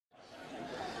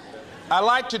I'd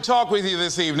like to talk with you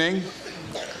this evening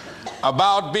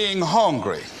about being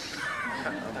hungry.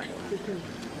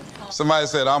 Somebody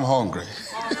said, I'm hungry.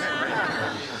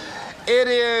 It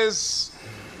is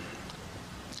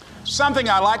something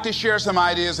I'd like to share some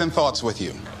ideas and thoughts with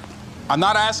you. I'm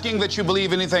not asking that you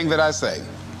believe anything that I say.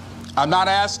 I'm not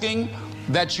asking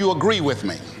that you agree with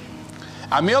me.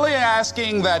 I'm merely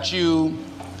asking that you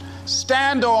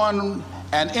stand on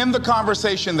and in the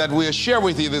conversation that we'll share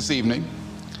with you this evening.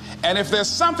 And if there's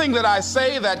something that I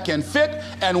say that can fit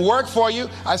and work for you,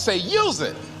 I say use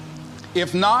it.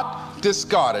 If not,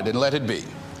 discard it and let it be.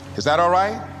 Is that all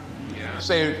right? Yeah.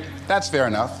 Say, that's fair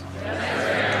enough.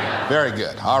 Very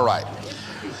good. All right.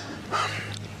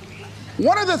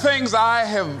 One of the things I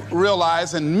have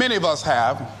realized, and many of us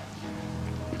have,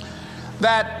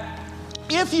 that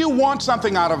if you want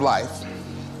something out of life,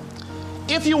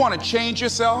 if you want to change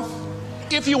yourself,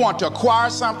 if you want to acquire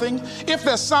something, if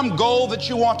there's some goal that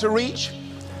you want to reach,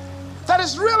 that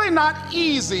is really not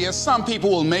easy as some people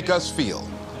will make us feel.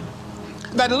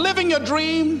 That living your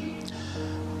dream,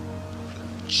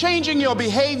 changing your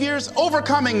behaviors,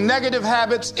 overcoming negative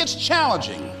habits, it's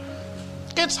challenging.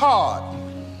 It's hard.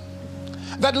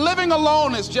 That living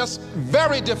alone is just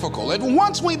very difficult. And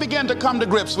once we begin to come to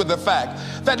grips with the fact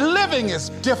that living is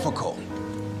difficult,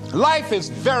 life is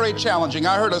very challenging.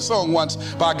 I heard a song once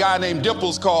by a guy named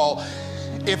Dimples called,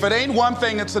 If It Ain't One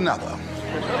Thing, It's Another.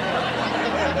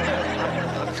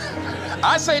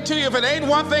 I say to you, if it ain't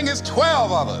one thing, it's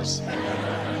 12 others.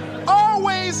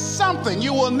 Always something.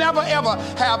 You will never ever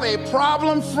have a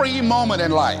problem-free moment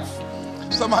in life.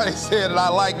 Somebody said, and I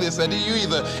like this, that you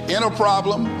either in a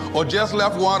problem or just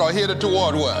left one or headed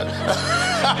toward one.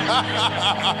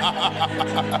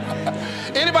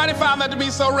 Anybody found that to be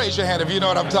so? Raise your hand if you know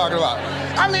what I'm talking about.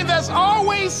 I mean, there's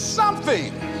always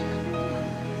something.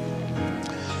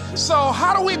 So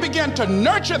how do we begin to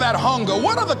nurture that hunger?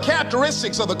 What are the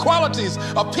characteristics or the qualities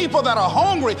of people that are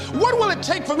hungry? What will it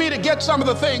take for me to get some of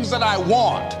the things that I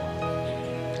want?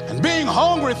 And being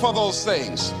hungry for those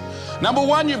things. Number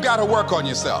one, you've got to work on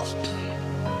yourself.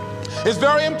 It's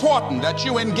very important that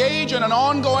you engage in an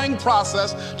ongoing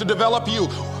process to develop you.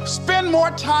 Spend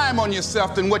more time on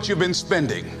yourself than what you've been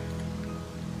spending.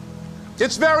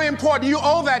 It's very important. You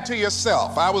owe that to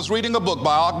yourself. I was reading a book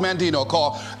by Og Mandino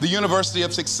called The University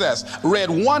of Success. Read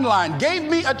one line, gave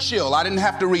me a chill. I didn't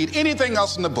have to read anything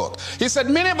else in the book. He said,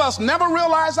 many of us never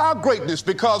realize our greatness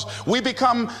because we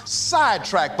become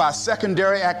sidetracked by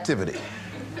secondary activity.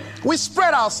 We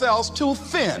spread ourselves too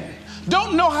thin,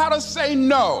 don't know how to say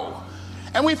no.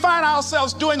 And we find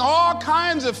ourselves doing all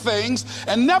kinds of things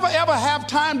and never ever have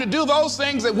time to do those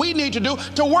things that we need to do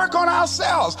to work on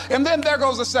ourselves. And then there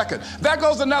goes a second, there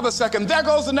goes another second, there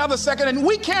goes another second, and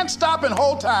we can't stop and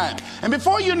hold time. And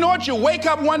before you know it, you wake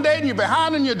up one day and you're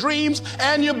behind on your dreams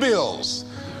and your bills.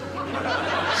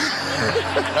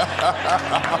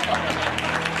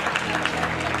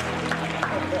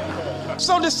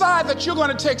 So decide that you're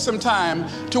going to take some time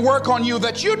to work on you,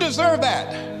 that you deserve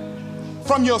that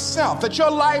from yourself, that your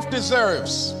life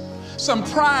deserves some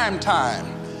prime time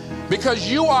because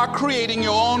you are creating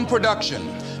your own production.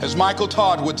 As Michael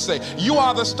Todd would say, you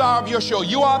are the star of your show.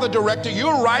 You are the director.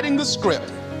 You're writing the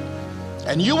script.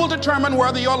 And you will determine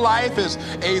whether your life is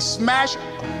a smash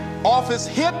office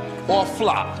hit or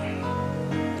flop.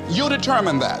 You'll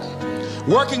determine that.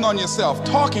 Working on yourself,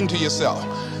 talking to yourself.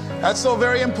 That's so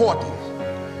very important.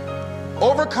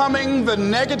 Overcoming the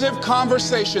negative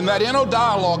conversation, that inner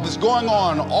dialogue that's going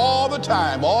on all the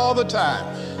time,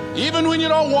 even when you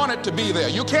don't want it to be there.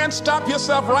 You can't stop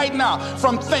yourself right now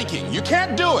from thinking. You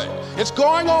can't do it. It's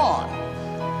going on.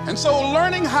 And so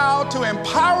learning how to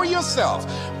empower yourself,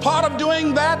 part of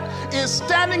doing that is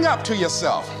standing up to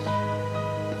yourself.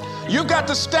 You've got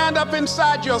to stand up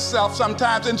inside yourself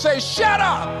sometimes and say, shut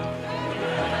up.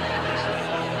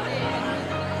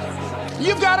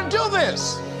 You've got to do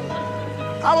this.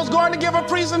 I was going to give a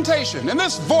presentation, and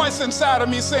this voice inside of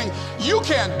me saying, you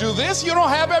can't do this. You don't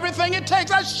have everything it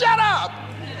takes. I shut up.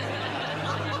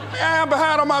 I'm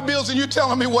behind on my bills, and you're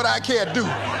telling me what I can't do.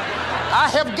 I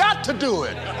have got to do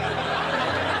it.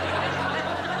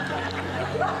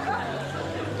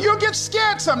 You'll get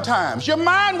scared sometimes. Your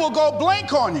mind will go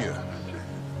blank on you.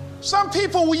 Some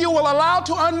people you will allow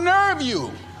to unnerve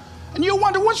you, and you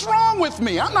wonder, what's wrong with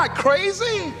me? I'm not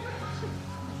crazy.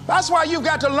 That's why you've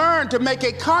got to learn to make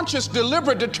a conscious,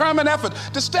 deliberate, determined effort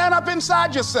to stand up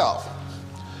inside yourself.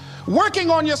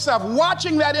 Working on yourself,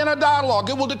 watching that inner dialogue,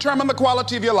 it will determine the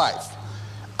quality of your life.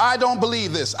 I don't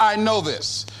believe this. I know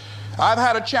this. I've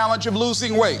had a challenge of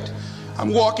losing weight.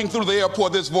 I'm walking through the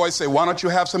airport, this voice say, why don't you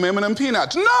have some M&M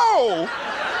peanuts? No!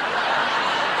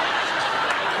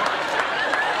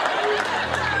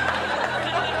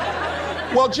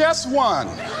 Well, just one.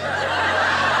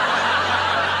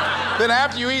 Then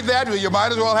after you eat that, you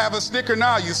might as well have a Snicker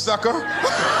now, you sucker.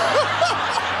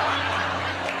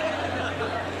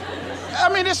 I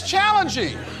mean, it's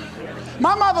challenging.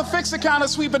 My mother fixed the kind of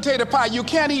sweet potato pie you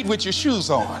can't eat with your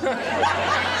shoes on.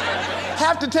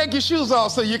 Have to take your shoes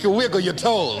off so you can wiggle your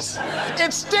toes.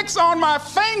 It sticks on my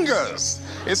fingers.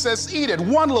 It says, eat it.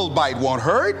 One little bite won't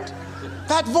hurt.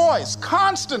 That voice,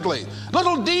 constantly.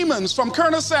 Little demons from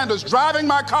Colonel Sanders driving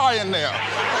my car in there.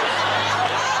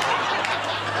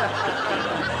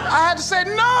 I had to say,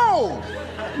 no,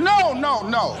 no, no,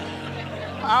 no.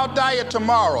 I'll diet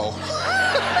tomorrow.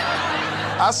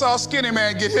 I saw a skinny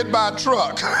man get hit by a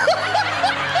truck.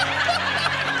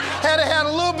 Had he had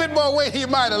a little bit more weight, he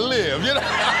might have lived, you know.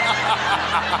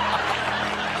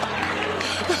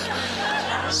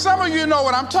 Some of you know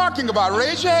what I'm talking about.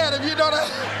 Raise your hand if you know that.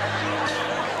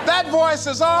 That voice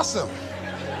is awesome.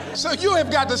 So you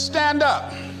have got to stand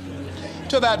up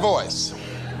to that voice.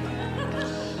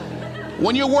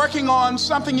 When you're working on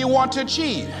something you want to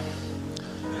achieve,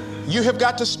 you have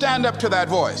got to stand up to that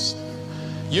voice.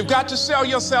 You've got to sell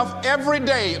yourself every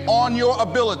day on your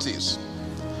abilities,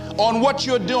 on what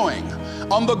you're doing,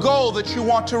 on the goal that you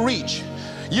want to reach.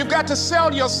 You've got to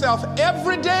sell yourself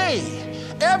every day,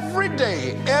 every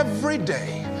day, every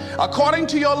day. According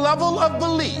to your level of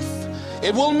belief,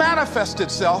 it will manifest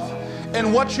itself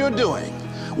in what you're doing.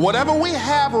 Whatever we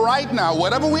have right now,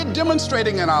 whatever we're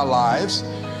demonstrating in our lives,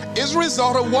 is a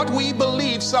result of what we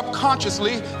believe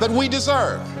subconsciously that we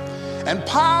deserve. And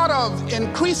part of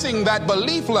increasing that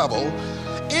belief level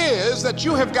is that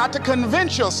you have got to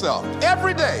convince yourself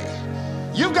every day.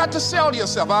 You've got to sell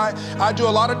yourself. I do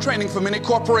a lot of training for many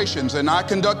corporations, and I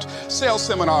conduct sales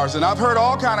seminars, and I've heard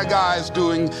all kind of guys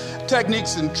doing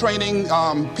techniques and training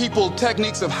people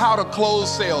techniques of how to close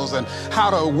sales and how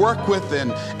to work with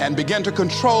and begin to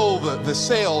control the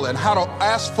sale and how to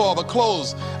ask for the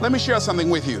close. Let me share something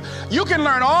with you. You can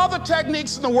learn all the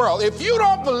techniques in the world. If you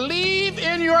don't believe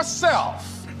in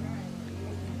yourself,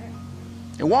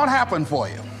 it won't happen for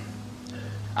you.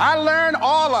 I learned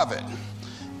all of it.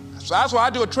 So that's why I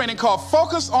do a training called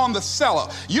Focus on the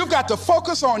Seller. You've got to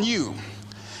focus on you.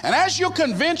 And as you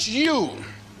convince you,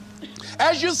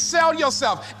 as you sell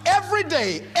yourself every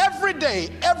day, every day,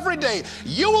 every day,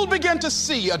 you will begin to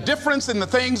see a difference in the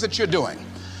things that you're doing.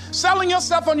 Selling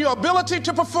yourself on your ability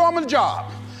to perform a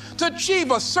job, to achieve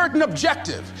a certain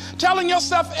objective. Telling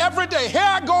yourself every day, here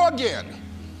I go again.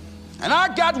 And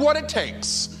I got what it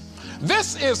takes.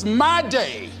 This is my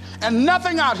day. And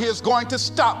nothing out here is going to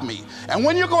stop me. And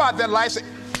when you go out there in life, say,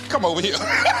 come over here.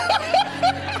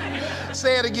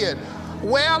 Say it again.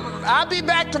 Well, I'll be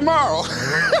back tomorrow.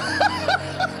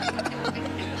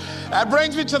 That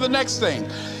brings me to the next thing.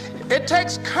 It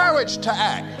takes courage to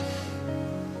act.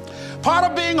 Part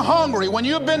of being hungry when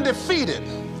you've been defeated,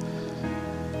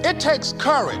 it takes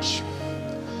courage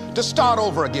to start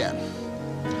over again.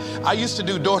 I used to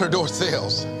do door-to-door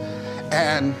sales,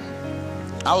 and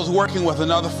I was working with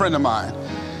another friend of mine,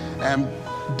 and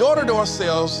door-to-door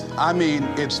sales, I mean,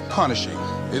 it's punishing.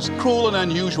 It's cruel and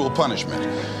unusual punishment.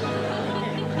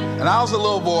 And I was a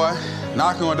little boy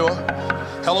knocking on the door.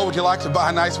 Hello, would you like to buy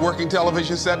a nice working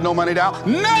television set? No money down?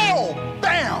 No!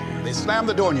 Bam! They slammed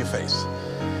the door in your face.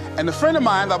 And the friend of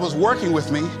mine that was working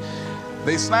with me,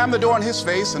 they slammed the door in his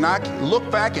face, and I looked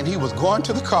back, and he was going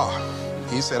to the car.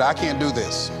 He said, I can't do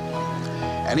this.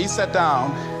 And he sat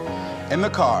down in the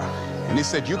car, and he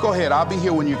said, you go ahead, I'll be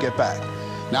here when you get back.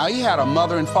 Now, he had a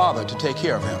mother and father to take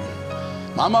care of him.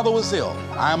 My mother was ill.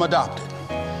 I am adopted.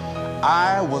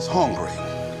 I was hungry.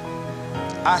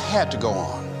 I had to go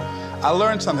on. I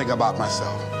learned something about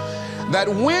myself. That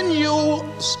when you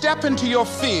step into your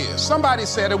fears, somebody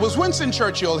said, it was Winston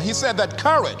Churchill, he said that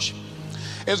courage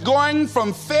is going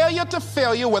from failure to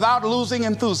failure without losing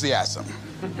enthusiasm.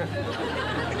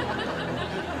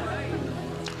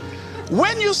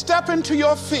 When you step into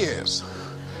your fears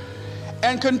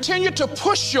and continue to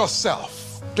push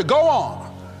yourself to go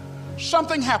on,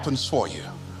 something happens for you.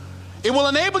 It will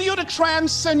enable you to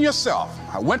transcend yourself.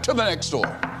 I went to the next door.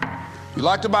 You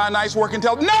like to buy a nice working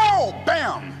television? No!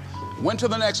 Bam! Went to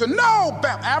the next one. No!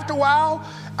 Bam! After a while,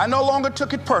 I no longer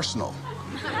took it personal.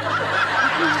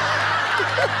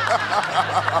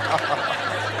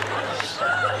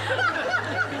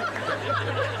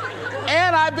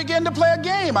 And I began to play a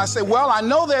game. I said, well, I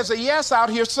know there's a yes out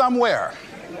here somewhere,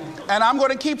 and I'm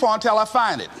going to keep on till I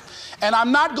find it. And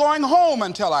I'm not going home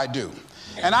until I do.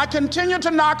 And I continued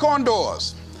to knock on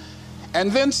doors. And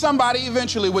then somebody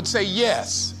eventually would say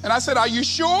yes. And I said, are you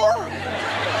sure?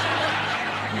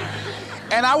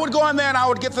 And I would go in there and I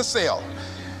would get the sale.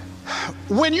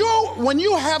 When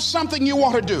you have something you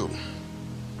want to do,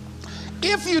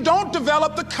 if you don't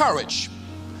develop the courage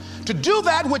to do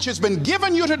that which has been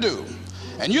given you to do,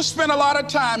 and you spend a lot of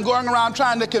time going around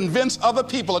trying to convince other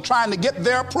people or trying to get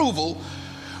their approval,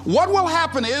 what will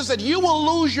happen is that you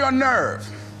will lose your nerve.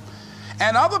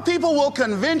 And other people will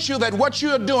convince you that what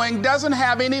you're doing doesn't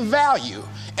have any value,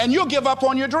 and you'll give up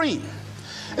on your dream.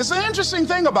 It's an interesting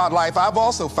thing about life, I've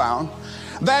also found,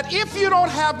 that if you don't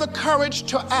have the courage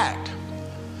to act,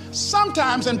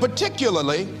 sometimes, and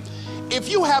particularly, if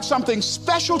you have something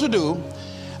special to do,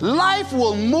 life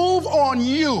will move on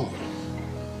you.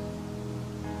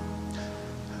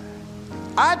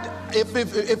 If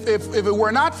it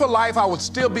were not for life, I would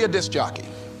still be a disc jockey.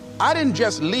 I didn't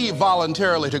just leave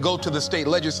voluntarily to go to the state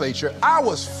legislature. I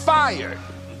was fired.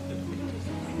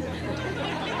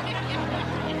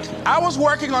 I was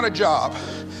working on a job,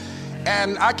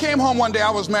 and I came home one day.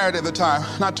 I was married at the time,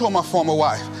 and I told my former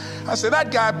wife, I said,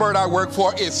 that guy Bert I work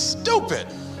for is stupid.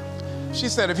 She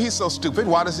said, if he's so stupid,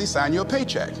 why does he sign you a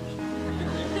paycheck?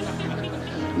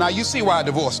 Now you see why I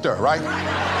divorced her, right?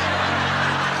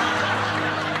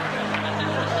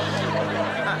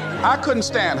 I couldn't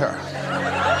stand her.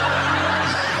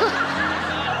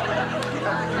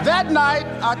 That night,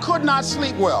 I could not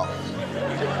sleep well.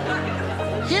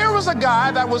 Here was a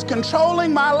guy that was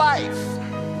controlling my life.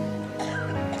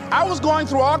 I was going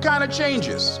through all kinds of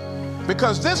changes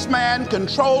because this man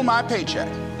controlled my paycheck.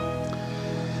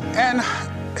 And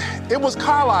it was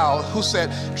Carlyle who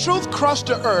said, truth crushed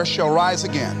to earth shall rise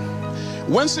again.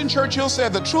 Winston Churchill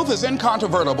said, the truth is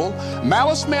incontrovertible.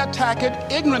 Malice may attack it,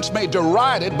 ignorance may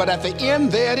deride it, but at the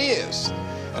end there it is.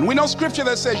 And we know scripture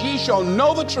that says, ye shall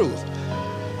know the truth,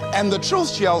 and the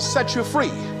truth shall set you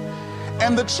free.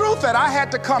 And the truth that I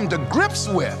had to come to grips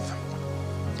with,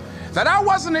 that I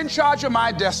wasn't in charge of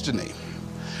my destiny.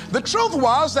 The truth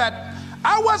was that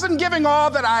I wasn't giving all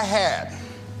that I had.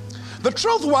 The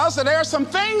truth was that there are some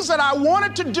things that I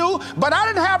wanted to do, but I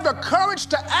didn't have the courage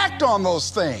to act on those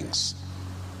things.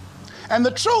 And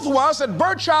the truth was that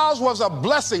Bert Childs was a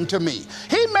blessing to me.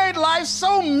 He made life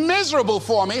so miserable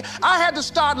for me, I had to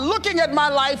start looking at my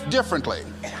life differently.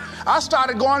 I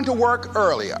started going to work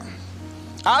earlier.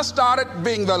 I started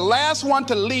being the last one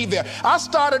to leave there. I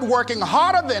started working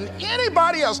harder than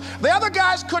anybody else. The other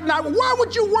guys could not. Why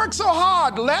would you work so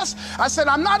hard, Les? I said,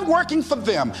 I'm not working for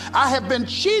them. I have been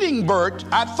cheating, Bert,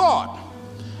 I thought.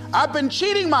 I've been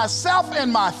cheating myself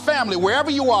and my family. Wherever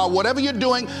you are, whatever you're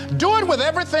doing, do it with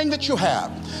everything that you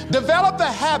have. Develop the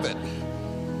habit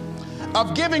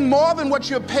of giving more than what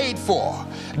you're paid for.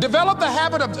 Develop the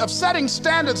habit of setting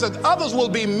standards that others will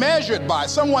be measured by.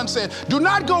 Someone said, do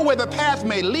not go where the path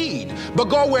may lead, but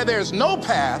go where there's no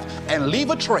path and leave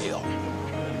a trail.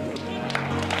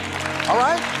 All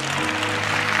right?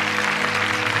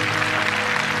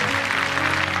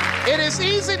 It is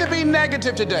easy to be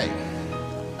negative today.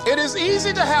 It is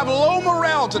easy to have low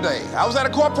morale today. I was at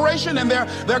a corporation and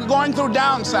they're going through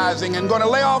downsizing and going to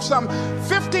lay off some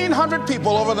 1,500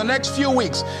 people over the next few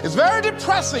weeks. It's very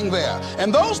depressing there.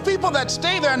 And those people that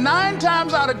stay there 9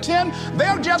 times out of 10,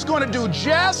 they're just going to do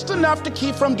just enough to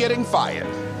keep from getting fired.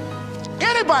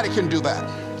 Anybody can do that.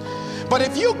 But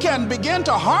if you can begin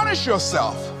to harness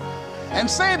yourself and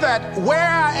say that where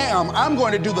I am, I'm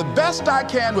going to do the best I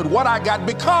can with what I got,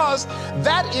 because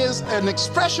that is an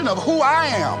expression of who I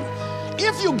am.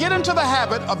 If you get into the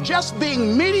habit of just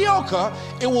being mediocre,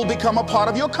 it will become a part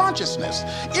of your consciousness.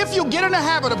 If you get in the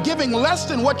habit of giving less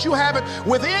than what you have it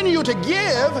within you to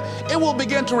give, it will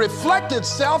begin to reflect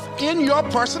itself in your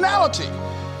personality.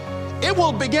 It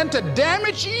will begin to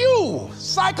damage you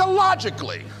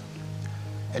psychologically.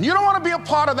 And you don't want to be a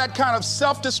part of that kind of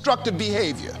self-destructive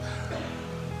behavior.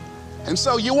 And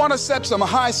so you want to set some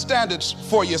high standards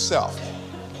for yourself.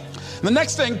 The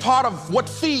next thing, part of what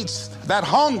feeds that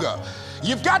hunger,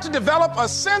 you've got to develop a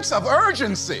sense of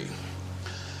urgency.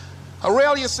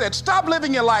 Aurelia said, stop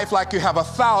living your life like you have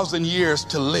 1,000 years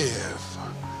to live.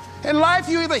 In life,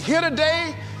 you're either here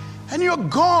today and you're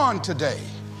gone today.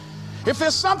 If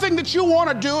there's something that you want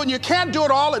to do and you can't do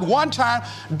it all at one time,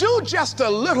 do just a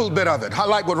little bit of it. I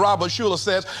like what Robert Schuller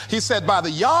says. He said, by the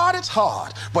yard it's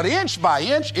hard, but inch by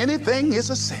inch, anything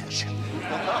is a cinch.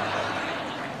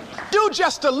 Do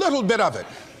just a little bit of it.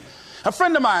 A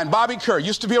friend of mine, Bobby Kerr,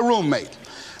 used to be a roommate.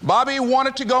 Bobby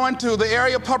wanted to go into the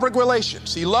area of public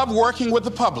relations. He loved working with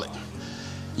the public.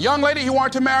 Young lady he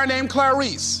wanted to marry named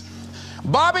Clarice.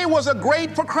 Bobby was a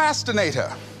great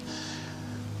procrastinator.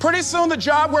 Pretty soon the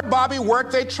job where Bobby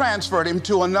worked, they transferred him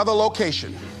to another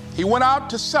location. He went out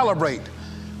to celebrate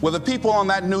with the people on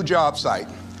that new job site.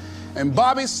 And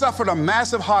Bobby suffered a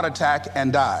massive heart attack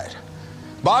and died.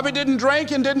 Bobby didn't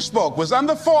drink and didn't smoke, was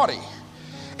under 40,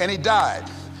 and he died.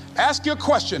 Ask your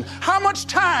question. How much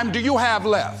time do you have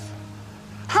left?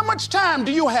 How much time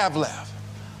do you have left?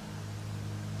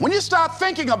 When you start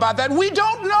thinking about that, we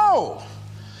don't know.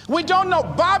 We don't know.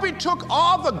 Bobby took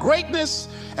all the greatness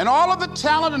and all of the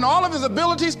talent and all of his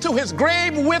abilities to his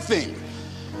grave with him.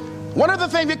 One of the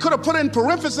things he could have put in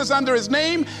parentheses under his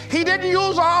name, he didn't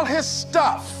use all his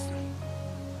stuff.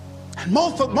 And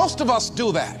most of us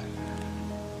do that.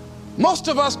 Most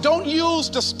of us don't use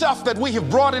the stuff that we have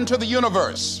brought into the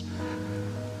universe.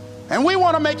 And we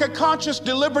want to make a conscious,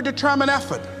 deliberate, determined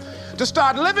effort to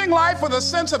start living life with a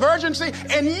sense of urgency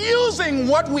and using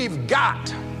what we've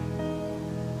got.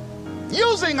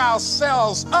 Using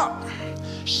ourselves up.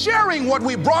 Sharing what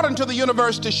we brought into the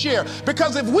universe to share.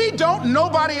 Because if we don't,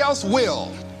 nobody else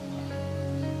will.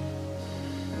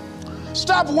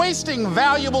 Stop wasting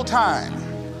valuable time,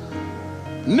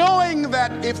 knowing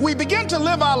that if we begin to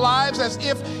live our lives as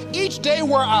if each day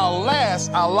were our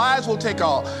last, our lives will take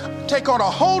on a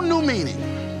whole new meaning.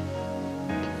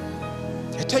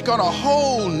 They take on a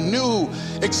whole new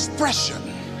expression,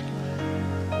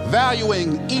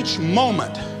 valuing each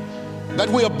moment that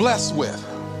we are blessed with.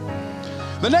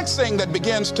 The next thing that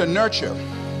begins to nurture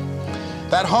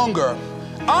that hunger,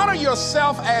 honor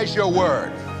yourself as your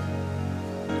word.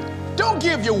 Don't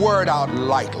give your word out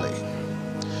lightly.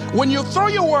 When you throw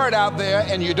your word out there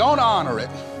and you don't honor it,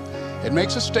 it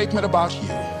makes a statement about you.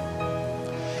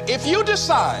 If you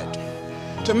decide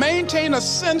to maintain a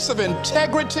sense of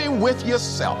integrity with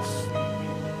yourself,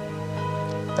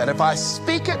 that if I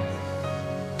speak it,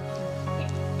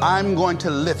 I'm going to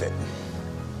live it.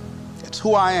 It's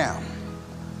who I am.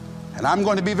 And I'm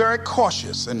going to be very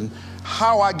cautious in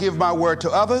how I give my word to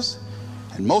others,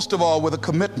 and most of all with the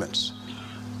commitments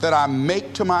that I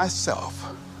make to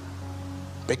myself,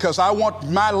 because I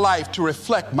want my life to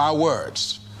reflect my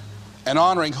words and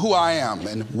honoring who I am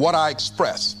and what I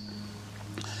express.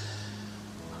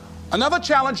 Another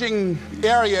challenging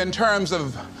area in terms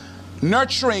of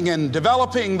nurturing and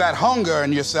developing that hunger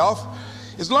in yourself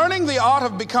is learning the art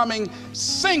of becoming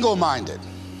single-minded.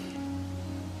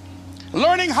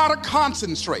 Learning how to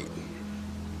concentrate,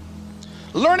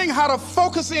 learning how to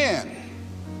focus in.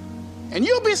 And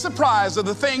you'll be surprised at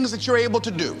the things that you're able to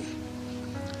do.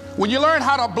 When you learn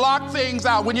how to block things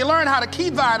out, when you learn how to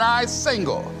keep thine eyes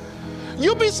single,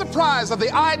 you'll be surprised at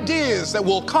the ideas that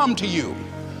will come to you,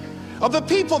 of the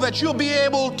people that you'll be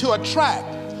able to attract,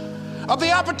 of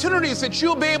the opportunities that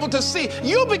you'll be able to see.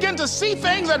 You'll begin to see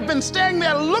things that have been standing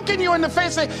there looking you in the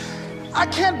face saying, I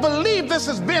can't believe this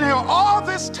has been here all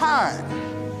this time.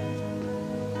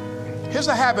 Here's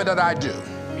a habit that I do.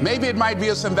 Maybe it might be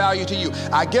of some value to you.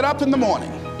 I get up in the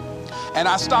morning and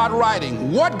I start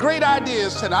writing what great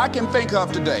ideas that I can think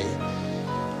of today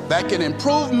that can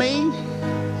improve me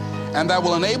and that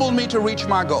will enable me to reach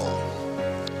my goal.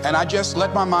 And I just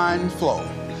let my mind flow.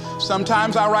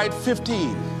 Sometimes I write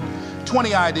 15,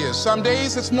 20 ideas. Some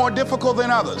days it's more difficult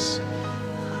than others.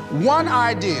 One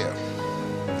idea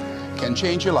can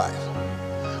change your life.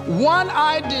 One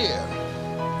idea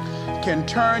can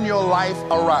turn your life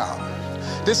around.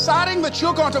 Deciding that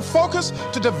you're going to focus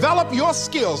to develop your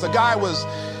skills. The guy was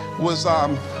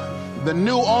the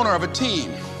new owner of a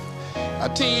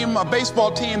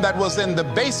baseball team that was in the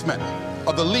basement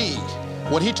of the league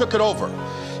when he took it over.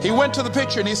 He went to the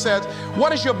picture and he said,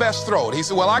 what is your best throw? He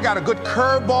said, well, I got a good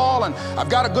curveball and I've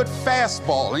got a good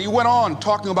fastball. And he went on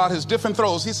talking about his different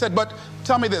throws. He said, but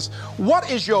tell me this, what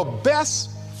is your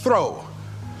best throw?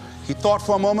 He thought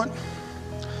for a moment.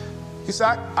 He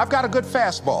said, I've got a good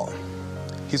fastball.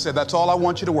 He said, that's all I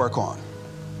want you to work on.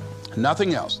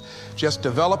 Nothing else. Just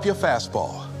develop your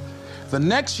fastball. The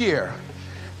next year,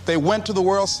 they went to the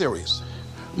World Series.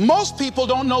 Most people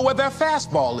don't know where their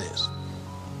fastball is.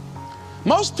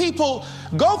 Most people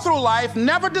go through life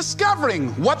never discovering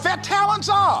what their talents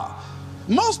are.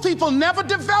 Most people never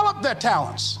develop their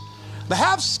talents. They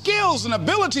have skills and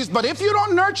abilities, but if you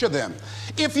don't nurture them,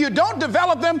 if you don't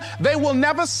develop them, they will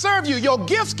never serve you. Your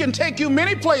gifts can take you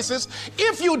many places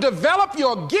if you develop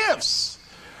your gifts.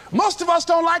 Most of us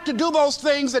don't like to do those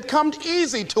things that come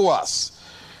easy to us.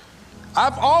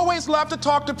 I've always loved to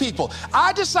talk to people.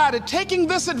 I decided, taking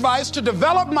this advice, to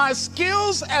develop my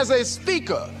skills as a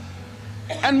speaker.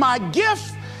 And my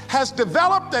gift has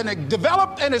developed and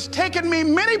it's taken me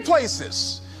many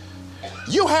places.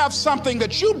 You have something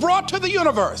that you brought to the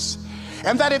universe.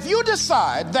 And that if you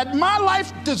decide that my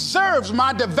life deserves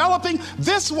my developing,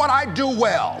 this is what I do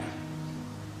well.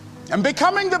 And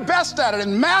becoming the best at it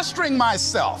and mastering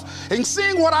myself and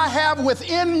seeing what I have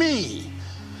within me.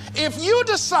 If you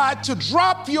decide to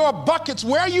drop your buckets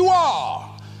where you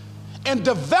are and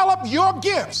develop your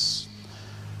gifts,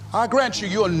 I grant you,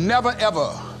 you'll never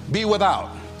ever be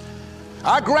without.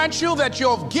 I grant you that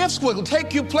your gifts will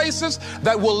take you places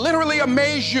that will literally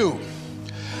amaze you.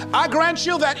 I grant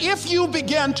you that if you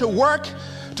begin to work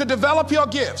to develop your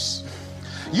gifts,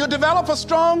 you'll develop a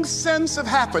strong sense of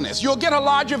happiness. You'll get a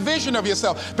larger vision of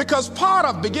yourself, because part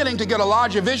of beginning to get a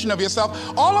larger vision of yourself,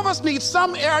 all of us need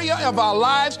some area of our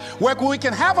lives where we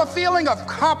can have a feeling of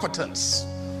competence.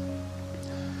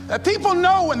 That people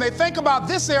know when they think about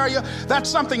this area, that's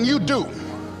something you do.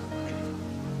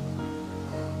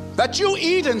 That you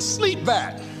eat and sleep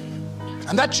that.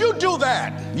 And that you do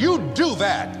that. You do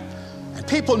that. And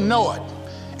people know it.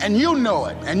 And you know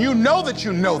it. And you know that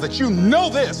you know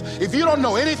this. If you don't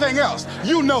know anything else,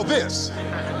 you know this.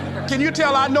 Can you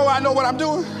tell I know what I'm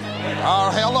doing?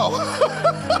 Oh,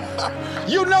 hello.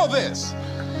 You know this.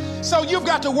 So you've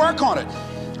got to work on it.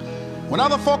 When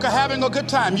other folk are having a good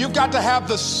time, you've got to have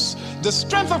the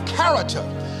strength of character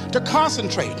to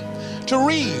concentrate, to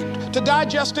read, to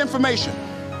digest information.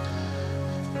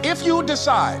 If you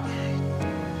decide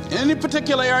in any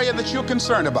particular area that you're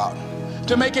concerned about,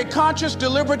 to make a conscious,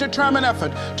 deliberate, determined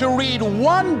effort to read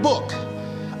one book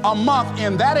a month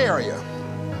in that area,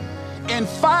 in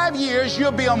 5 years,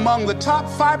 you'll be among the top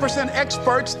 5%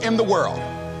 experts in the world.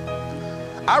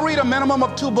 I read a minimum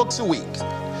of 2 books a week.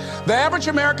 The average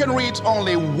American reads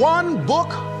only 1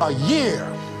 book a year.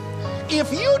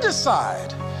 If you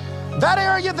decide that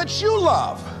area that you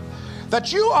love,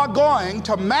 that you are going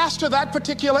to master that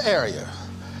particular area,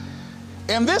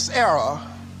 in this era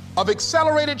of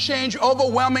accelerated change,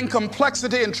 overwhelming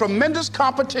complexity, and tremendous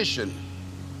competition,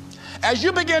 as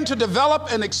you begin to develop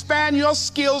and expand your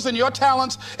skills and your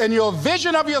talents and your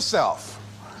vision of yourself,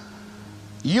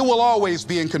 you will always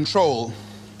be in control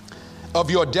of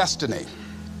your destiny.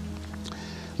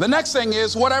 The next thing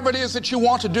is, whatever it is that you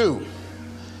want to do,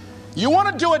 you want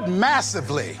to do it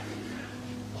massively.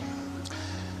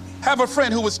 I have a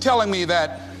friend who was telling me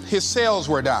that his sales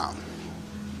were down.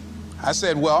 I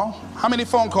said, well, how many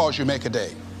phone calls you make a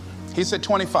day? He said,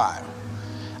 25.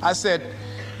 I said,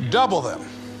 double them.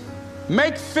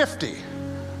 Make 50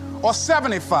 or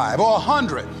 75 or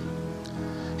 100.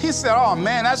 He said, oh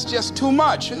man, that's just too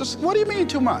much. I said, what do you mean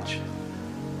too much?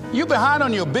 You behind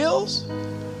on your bills?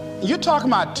 You're talking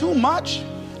about too much?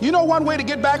 You know one way to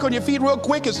get back on your feet real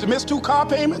quick is to miss 2 car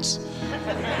payments?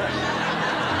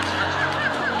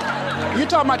 You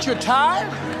talking about you're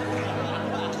tired?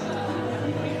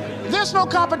 There's no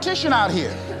competition out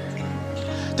here.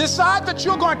 Decide that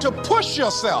you're going to push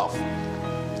yourself.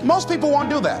 Most people won't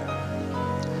do that.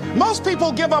 Most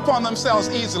people give up on themselves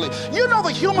easily. You know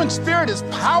the human spirit is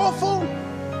powerful.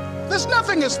 There's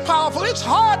nothing as powerful. It's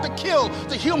hard to kill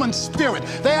the human spirit.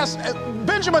 They asked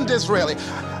Benjamin Disraeli,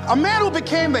 a man who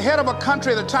became the head of a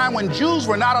country at a time when Jews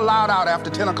were not allowed out after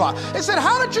 10 o'clock. They said,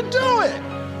 how did you do it?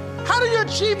 How did you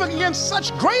achieve it against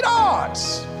such great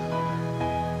odds?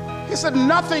 He said,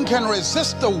 nothing can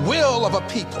resist the will of a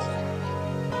people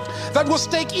that will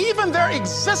stake even their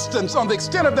existence on the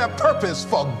extent of their purpose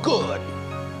for good.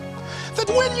 That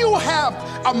when you have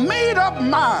a made-up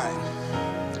mind,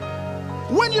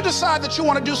 when you decide that you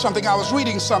want to do something, I was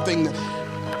reading something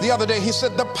the other day, he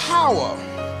said, the power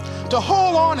to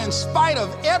hold on in spite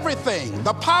of everything,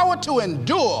 the power to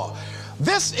endure,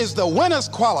 this is the winner's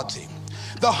quality.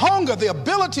 The hunger, the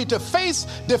ability to face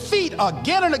defeat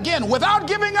again and again without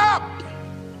giving up.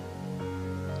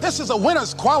 This is a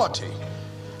winner's quality.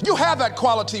 You have that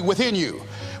quality within you.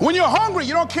 When you're hungry,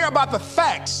 you don't care about the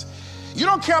facts. You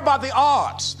don't care about the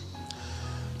odds.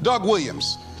 Doug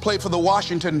Williams played for the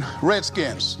Washington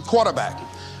Redskins, quarterback.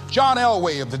 John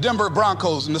Elway of the Denver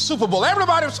Broncos in the Super Bowl.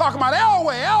 Everybody was talking about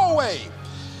Elway.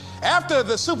 After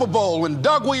the Super Bowl, when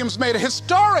Doug Williams made a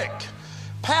historic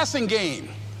passing game,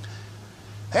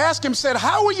 they asked him, said,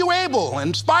 how were you able,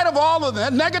 in spite of all of the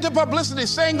negative publicity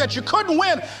saying that you couldn't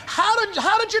win, how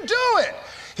did you do it?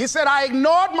 He said, I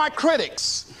ignored my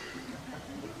critics.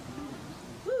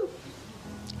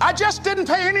 I just didn't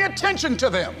pay any attention to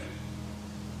them.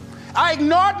 I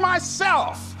ignored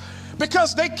myself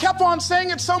because they kept on saying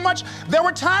it so much. There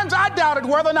were times I doubted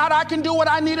whether or not I can do what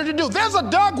I needed to do. There's a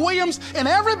Doug Williams in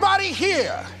everybody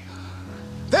here.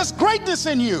 There's greatness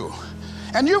in you.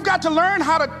 And you've got to learn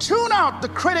how to tune out the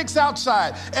critics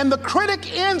outside and the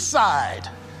critic inside.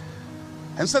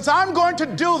 And since I'm going to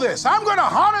do this, I'm going to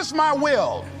harness my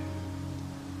will.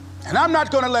 And I'm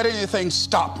not going to let anything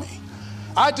stop me.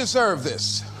 I deserve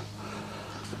this.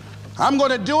 I'm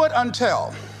going to do it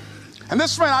until. And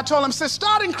this friend, I told him, said,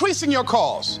 start increasing your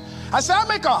calls. I said, I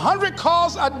make 100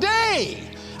 calls a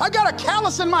day. I got a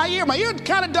callus in my ear. My ear is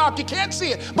kind of dark. You can't see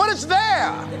it, but it's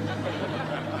there.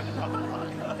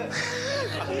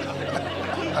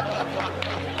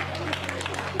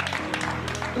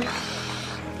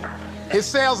 His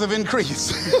sales have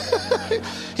increased.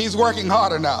 He's working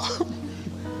harder now.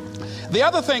 The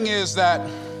other thing is that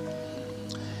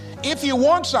if you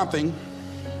want something,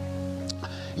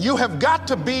 you have got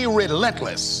to be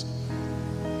relentless.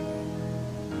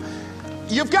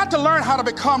 You've got to learn how to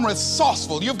become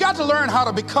resourceful. You've got to learn how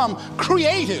to become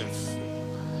creative.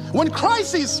 When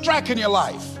crises strike in your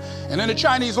life, and in the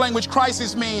Chinese language,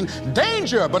 crises mean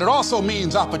danger, but it also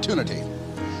means opportunity.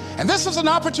 And this is an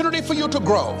opportunity for you to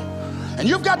grow. And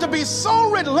you've got to be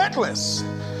so relentless,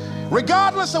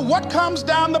 regardless of what comes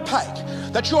down the pike,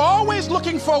 that you're always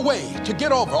looking for a way to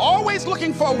get over, always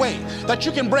looking for a way that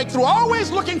you can break through, always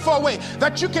looking for a way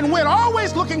that you can win,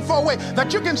 always looking for a way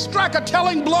that you can strike a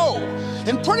telling blow.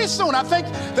 And pretty soon, I think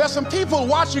there's some people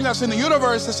watching us in the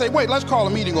universe that say, wait, let's call a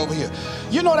meeting over here.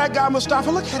 You know that guy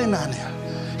Mustafa? Look at him down there.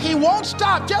 He won't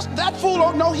stop. Just that fool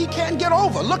don't know he can't get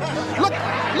over. Look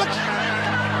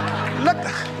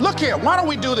here. Why don't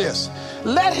we do this?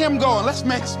 Let him go and let's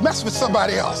mess with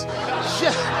somebody else.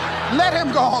 Shit. Let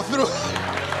him go on through.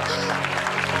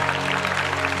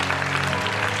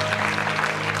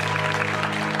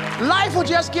 Life will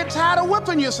just get tired of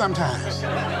whipping you sometimes.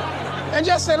 And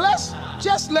just say,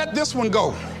 just let this one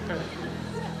go.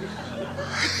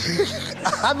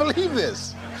 I believe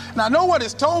this. Now, no one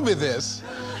has told me this,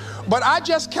 but I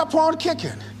just kept on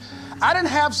kicking. I didn't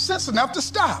have sense enough to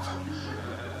stop.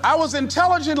 I was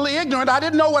intelligently ignorant. I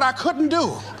didn't know what I couldn't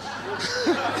do.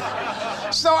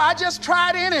 So I just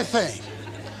tried anything.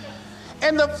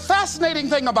 And the fascinating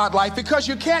thing about life, because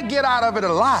you can't get out of it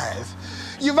alive,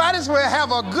 you might as well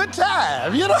have a good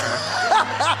time, you know?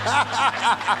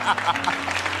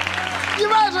 You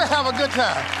might as well have a good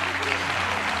time.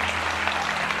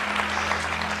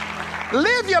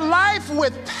 Live your life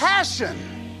with passion,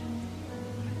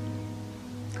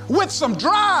 with some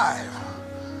drive.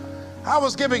 I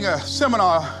was giving a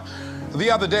seminar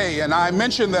the other day, and I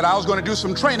mentioned that I was going to do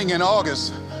some training in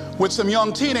August with some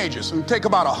young teenagers and take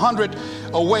about 100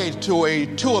 away to a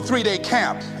 2 or 3 day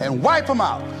camp and wipe them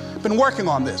out. Been working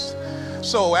on this.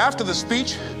 So after the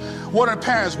speech, one of the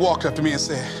parents walked up to me and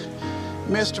said,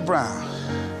 Mr. Brown,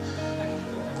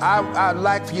 I'd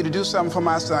like for you to do something for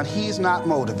my son. He's not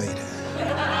motivated.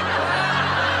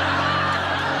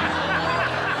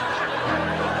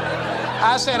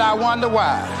 I said, I wonder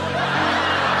why.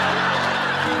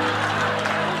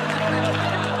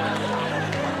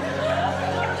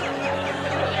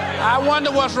 I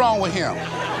wonder what's wrong with him.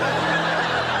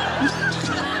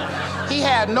 He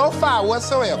had no fire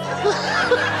whatsoever.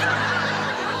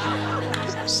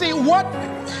 See, what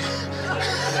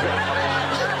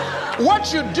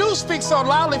you do speak so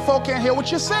loudly, folk can't hear what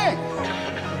you're saying.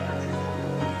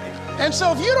 And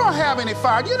so if you don't have any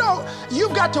fire, you know,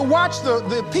 you've got to watch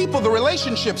the people, the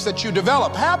relationships that you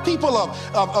develop. Have people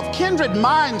of kindred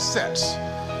mindsets.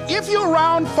 If you're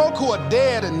around folk who are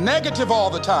dead and negative all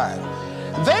the time,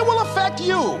 they will affect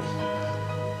you.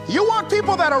 You want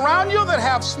people that are around you that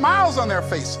have smiles on their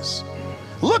faces,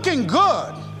 looking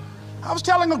good. I was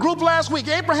telling a group last week,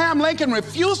 Abraham Lincoln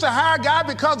refused to hire a guy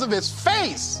because of his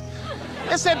face.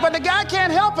 They said, but the guy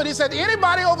can't help it. He said,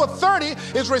 anybody over 30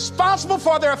 is responsible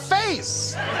for their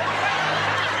face.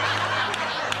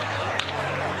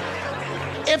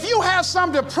 If you have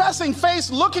some depressing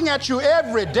face looking at you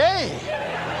every day,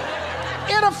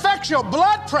 it affects your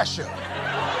blood pressure.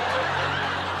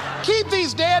 Keep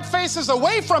these dead faces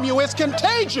away from you. It's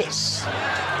contagious.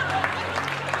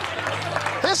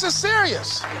 This is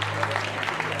serious.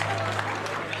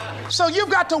 So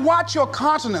you've got to watch your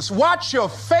countenance, watch your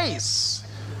face,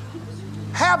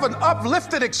 have an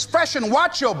uplifted expression,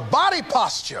 watch your body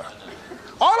posture.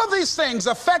 All of these things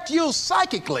affect you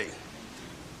psychically.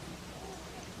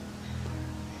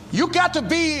 You got to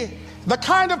be the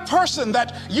kind of person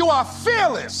that you are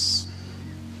fearless.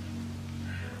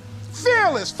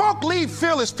 Fearless. Folk leave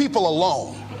fearless people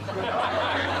alone.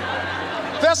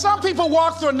 There's some people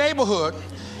walk through a neighborhood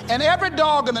and every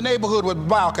dog in the neighborhood would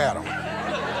bark at them.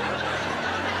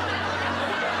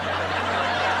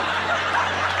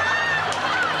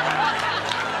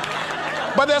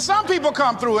 But there's some people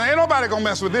come through and ain't nobody gonna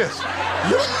mess with this.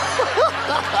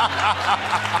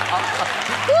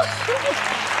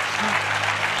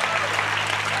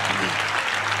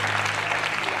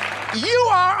 You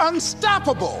are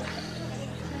unstoppable.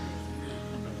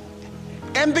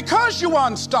 And because you are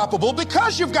unstoppable,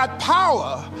 because you've got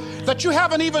power that you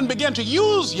haven't even begun to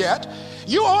use yet,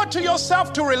 you owe it to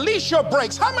yourself to release your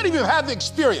brakes. How many of you have the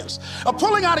experience of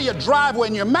pulling out of your driveway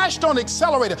and you mashed on the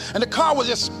accelerator and the car was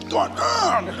just going,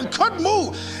 and couldn't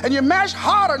move, and you mashed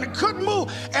harder and it couldn't move,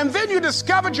 and then you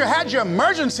discovered you had your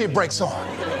emergency brakes on.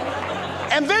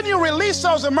 And then you release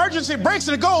those emergency brakes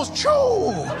and it goes,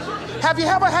 choo. Have you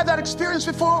ever had that experience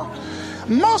before?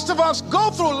 Most of us go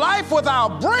through life with our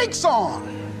brakes on,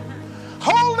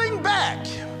 holding back,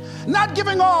 not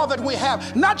giving all that we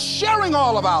have, not sharing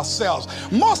all of ourselves.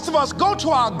 Most of us go to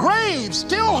our graves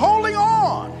still holding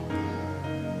on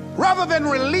rather than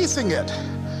releasing it.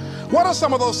 What are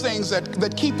some of those things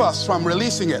that keep us from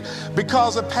releasing it?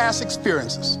 Because of past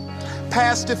experiences,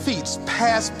 past defeats,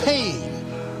 past pain.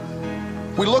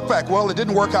 We look back, well, it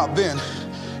didn't work out then.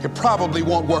 It probably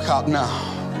won't work out now.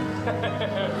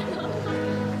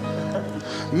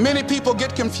 Many people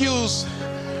get confused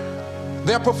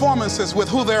their performances with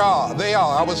who they are.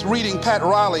 I was reading Pat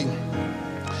Riley,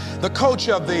 the coach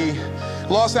of the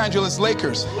Los Angeles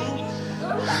Lakers.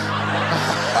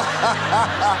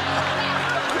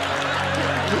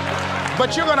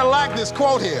 But you're going to like this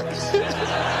quote here.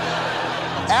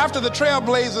 After the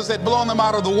Trailblazers had blown them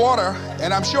out of the water,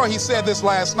 and I'm sure he said this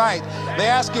last night, they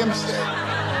asked him,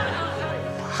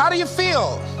 how do you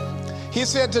feel? He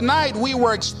said, tonight we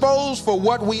were exposed for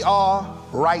what we are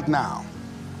right now.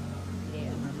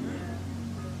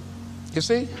 You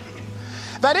see?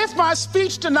 That if my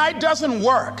speech tonight doesn't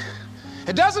work,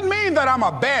 it doesn't mean that I'm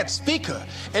a bad speaker.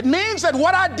 It means that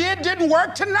what I did didn't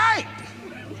work tonight.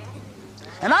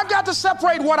 And I've got to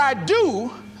separate what I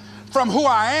do from who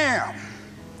I am.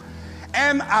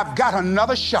 And I've got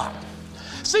another shot.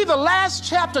 See, the last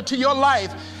chapter to your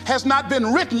life has not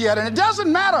been written yet, and it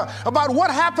doesn't matter about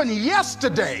what happened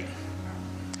yesterday.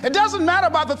 It doesn't matter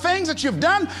about the things that you've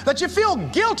done that you feel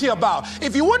guilty about.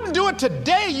 If you wouldn't do it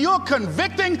today, you're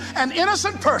convicting an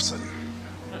innocent person.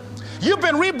 You've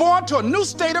been reborn to a new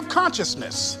state of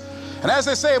consciousness. And as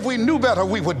they say, if we knew better,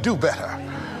 we would do better.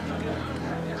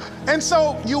 And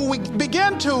so you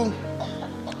begin to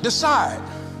decide,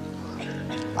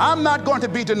 I'm not going to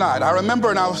be denied. I remember,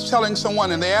 and I was telling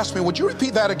someone, and they asked me, would you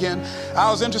repeat that again?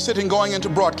 I was interested in going into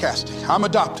broadcasting. I'm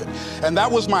adopted. And that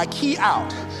was my key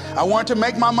out. I wanted to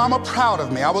make my mama proud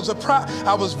of me. I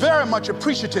was very much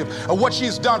appreciative of what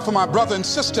she's done for my brother and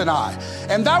sister and I.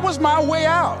 And that was my way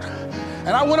out.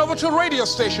 And I went over to a radio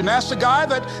station, asked a guy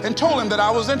and told him that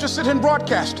I was interested in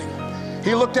broadcasting.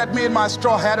 He looked at me in my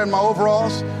straw hat and my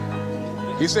overalls.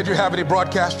 He said, you have any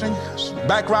broadcasting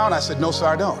background? I said, no, sir,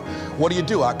 I don't. What do you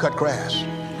do? I cut grass.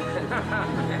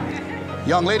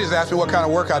 Young ladies asked me what kind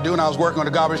of work I do, and I was working on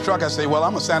a garbage truck. I say, well,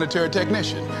 I'm a sanitary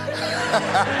technician.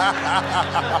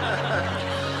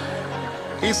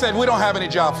 He said, we don't have any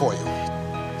job for you.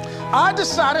 I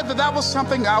decided that was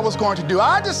something I was going to do.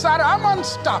 I decided I'm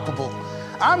unstoppable.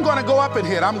 I'm going to go up in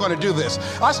here. I'm going to do this.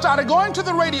 I started going to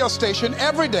the radio station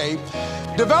every day,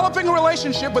 developing a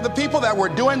relationship with the people that were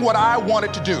doing what I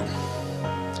wanted to do.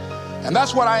 And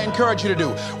that's what I encourage you to do.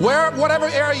 Whatever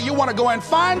area you want to go in,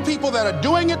 find people that are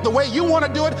doing it the way you want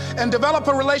to do it and develop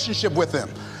a relationship with them.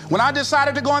 When I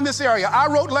decided to go in this area, I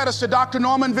wrote letters to Dr.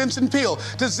 Norman Vincent Peale,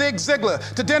 to Zig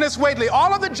Ziglar, to Dennis Waitley,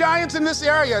 all of the giants in this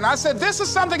area. And I said, this is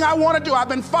something I want to do. I've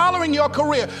been following your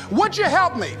career. Would you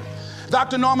help me?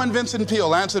 Dr. Norman Vincent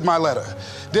Peale answered my letter,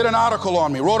 did an article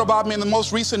on me, wrote about me in the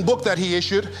most recent book that he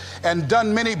issued, and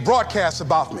done many broadcasts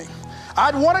about me.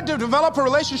 I'd wanted to develop a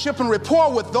relationship and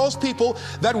rapport with those people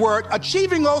that were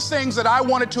achieving those things that I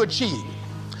wanted to achieve.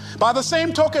 By the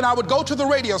same token, I would go to the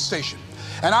radio station,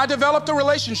 and I developed a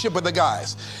relationship with the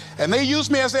guys. And they used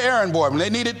me as an errand boy when they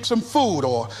needed some food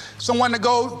or someone to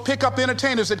go pick up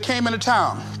entertainers that came into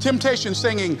town. Temptation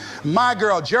singing My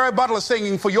Girl, Jerry Butler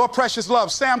singing For Your Precious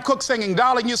Love, Sam Cooke singing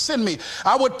Darling You Send Me.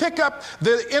 I would pick up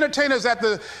the entertainers at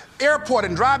the airport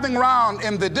and drive them around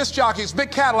in the disc jockeys, big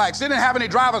Cadillacs. They didn't have any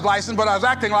driver's license, but I was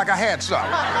acting like I had some.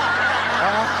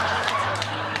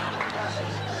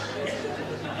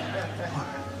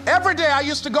 Every day I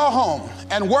used to go home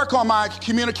and work on my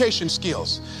communication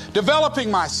skills, developing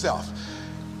myself.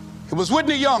 It was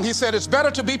Whitney Young. He said, it's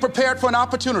better to be prepared for an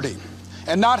opportunity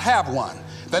and not have one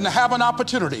than to have an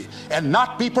opportunity and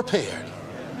not be prepared.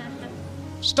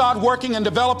 Start working and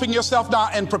developing yourself now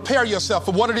and prepare yourself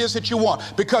for what it is that you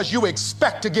want, because you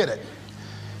expect to get it.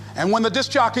 And when the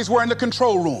disc jockeys were in the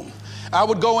control room, I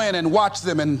would go in and watch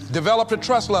them and develop a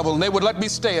trust level, and they would let me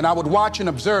stay, and I would watch and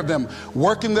observe them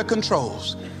working the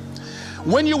controls.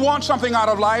 When you want something out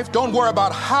of life, don't worry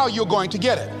about how you're going to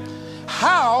get it.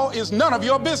 How is none of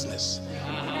your business.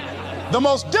 The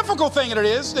most difficult thing it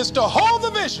is to hold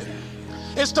the vision.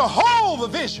 It's to hold the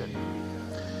vision.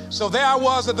 So there I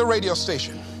was at the radio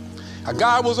station. A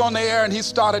guy was on the air and he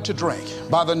started to drink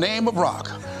by the name of Rock.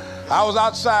 I was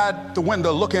outside the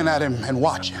window looking at him and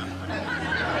watching.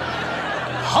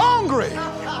 Hungry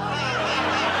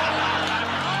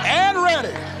and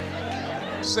ready,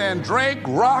 saying, drink,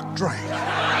 rock, drink.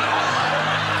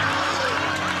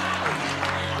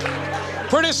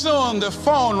 Pretty soon the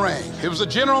phone rang. It was the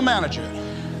general manager.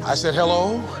 I said,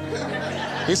 hello?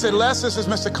 He said, Les, this is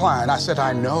Mr. Klein. I said,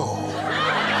 I know.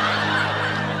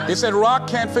 He said, Rock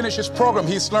can't finish his program.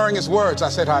 He's slurring his words. I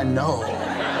said, I know.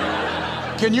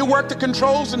 Can you work the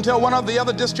controls until one of the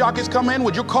other disc jockeys come in?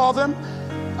 Would you call them?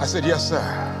 I said, yes, sir.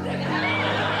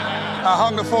 I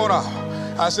hung the phone up.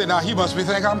 I said, now he must be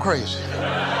thinking I'm crazy.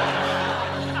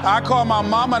 I called my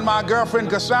mom and my girlfriend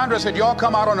Cassandra. Said, y'all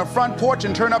come out on the front porch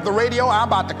and turn up the radio. I'm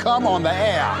about to come on the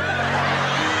air.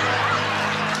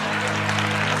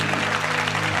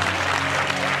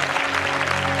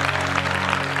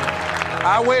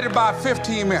 I waited about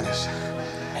 15 minutes.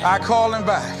 I called him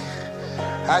back.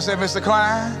 I said, Mr.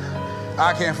 Klein,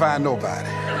 I can't find nobody.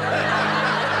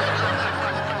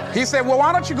 He said, well,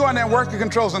 why don't you go in there and work the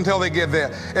controls until they get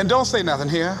there? And don't say nothing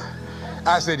here.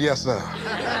 I said, yes, sir.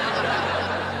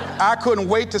 I couldn't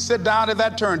wait to sit down at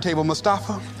that turntable,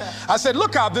 Mustafa. I said,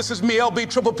 look out, this is me, LB,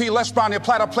 Triple P, Les Brown, your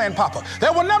platter playing Papa.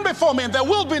 There were none before me, and there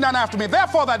will be none after me.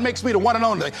 Therefore, that makes me the one and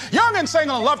only. Young and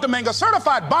single and love to mingle,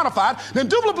 certified, bona fide,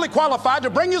 indubitably qualified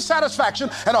to bring you satisfaction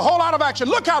and a whole lot of action.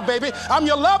 Look out, baby, I'm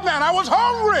your love man. I was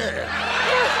hungry.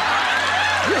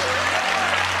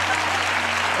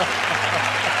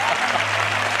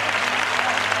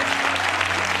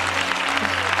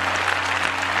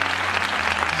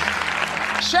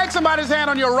 Shake somebody's hand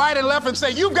on your right and left and say,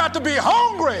 you've got to be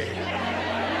hungry.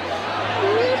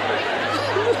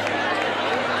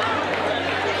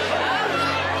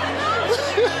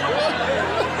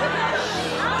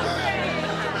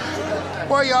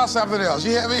 Well, y'all something else.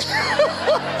 You hear me?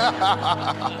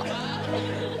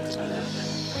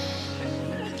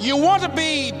 You want to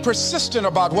be persistent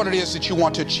about what it is that you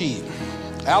want to achieve.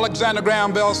 Alexander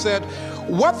Graham Bell said,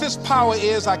 what this power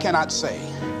is, I cannot say.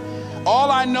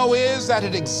 All I know is that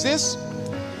it exists,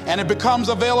 and it becomes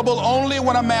available only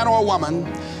when a man or a woman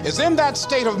is in that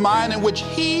state of mind in which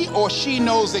he or she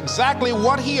knows exactly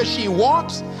what he or she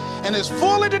wants and is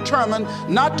fully determined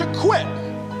not to quit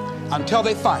until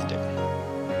they find it.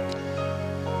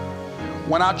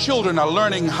 When our children are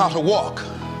learning how to walk,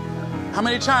 how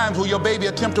many times will your baby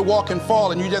attempt to walk and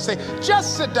fall and you just say,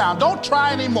 just sit down, don't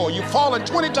try anymore, you've fallen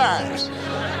 20 times.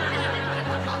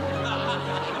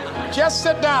 Just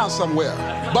sit down somewhere,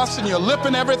 busting your lip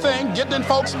and everything, getting in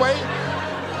folks' way.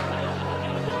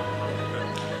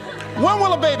 When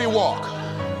will a baby walk?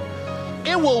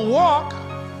 It will walk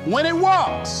when it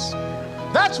walks.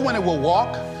 That's when it will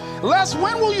walk. Les,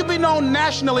 when will you be known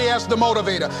nationally as the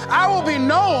motivator? I will be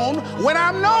known when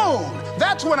I'm known.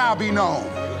 That's when I'll be known.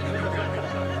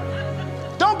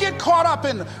 Don't get caught up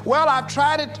in, well, I've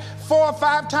tried it 4 or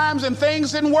 5 times and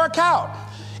things didn't work out.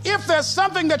 If there's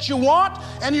something that you want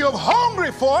and you're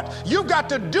hungry for it, you've got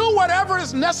to do whatever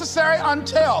is necessary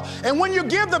until. And when you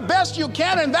give the best you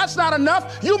can and that's not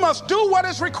enough, you must do what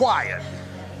is required.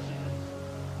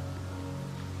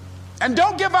 And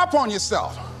don't give up on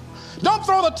yourself. Don't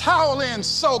throw the towel in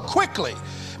so quickly.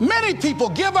 Many people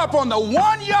give up on the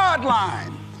 1-yard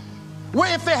line,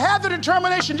 where if they have the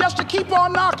determination just to keep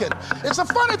on knocking. It's a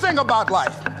funny thing about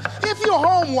life. If you're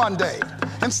home one day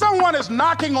and someone is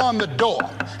knocking on the door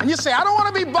and you say, I don't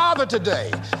want to be bothered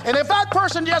today. And if that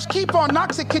person just keep on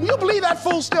knocking, say, can you believe that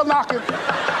fool's still knocking?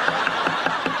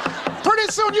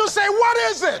 Pretty soon you say, what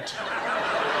is it?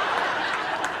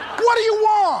 What do you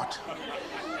want?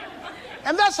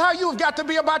 And that's how you've got to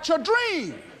be about your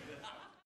dream.